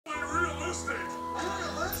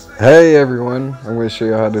Hey everyone, I'm going to show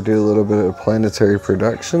you how to do a little bit of planetary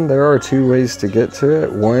production. There are two ways to get to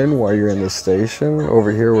it. One, while you're in the station,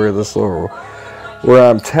 over here where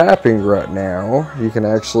I'm tapping right now, you can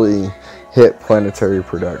actually hit planetary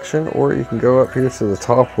production, or you can go up here to the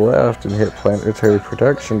top left and hit planetary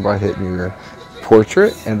production by hitting your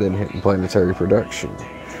portrait and then hitting planetary production.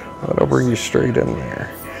 That'll bring you straight in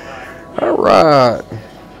there. Alright.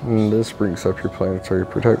 And this brings up your planetary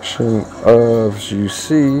production. As you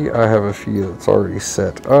see, I have a few that's already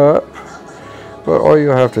set up. But all you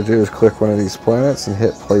have to do is click one of these planets and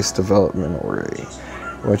hit place development array.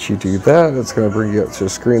 Once you do that, it's going to bring you up to a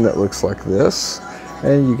screen that looks like this.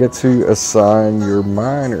 And you get to assign your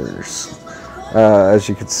miners. As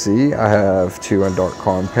you can see, I have 2 on dark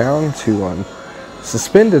compound, 2 on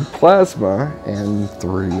suspended plasma, and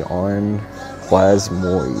 3 on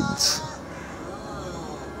plasmoids.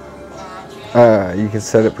 You can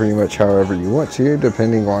set it pretty much however you want to,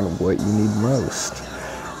 depending on what you need most.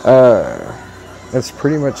 It's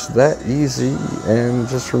pretty much that easy, and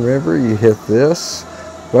just remember, you hit this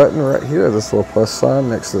button right here, this little plus sign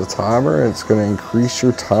next to the timer, and it's going to increase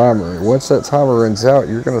your timer. Once that timer runs out,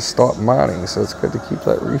 you're going to stop mining, so it's good to keep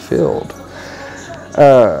that refilled.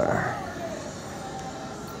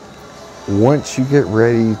 Once you get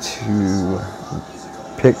ready to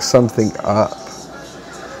pick something up,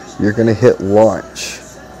 you're going to hit launch.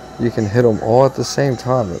 You can hit them all at the same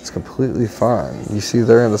time. That's completely fine. You see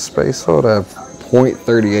there in the space hold, I have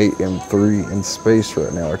 0.38 M3 in space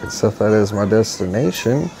right now. I can set that as my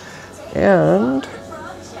destination and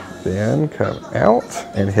then come out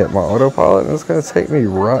and hit my autopilot, and it's going to take me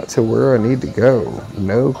right to where I need to go.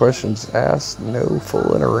 No questions asked, no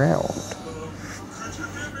fooling around.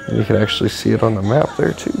 And you can actually see it on the map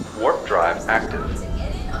there too. Warp drive active.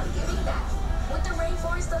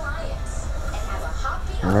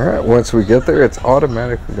 Alright, once we get there, it's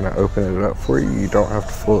automatically going to open it up for you. You don't have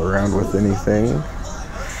to fool around with anything.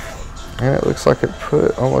 And it looks like it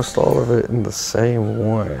put almost all of it in the same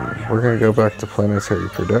one. We're going to go back to planetary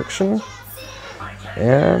production.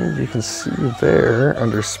 And you can see there,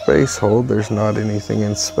 under space hold, there's not anything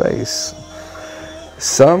in space.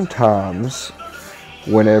 Sometimes,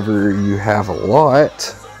 whenever you have a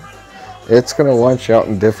lot, it's going to launch out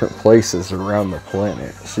in different places around the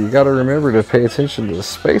planet. So you got to remember to pay attention to the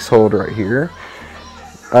space hold right here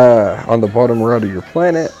on the bottom right of your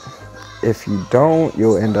planet. If you don't,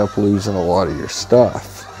 you'll end up losing a lot of your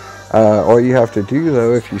stuff. All you have to do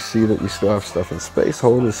though, if you see that you still have stuff in space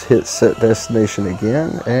hold, is hit set destination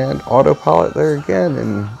again and autopilot there again,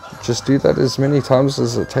 and just do that as many times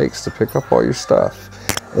as it takes to pick up all your stuff.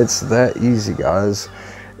 It's that easy, guys.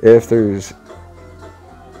 If there's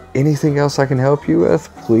anything else I can help you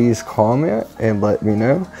with, please comment and let me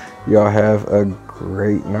know. Y'all have a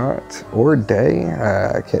great night or day.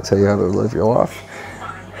 I can't tell you how to live your life.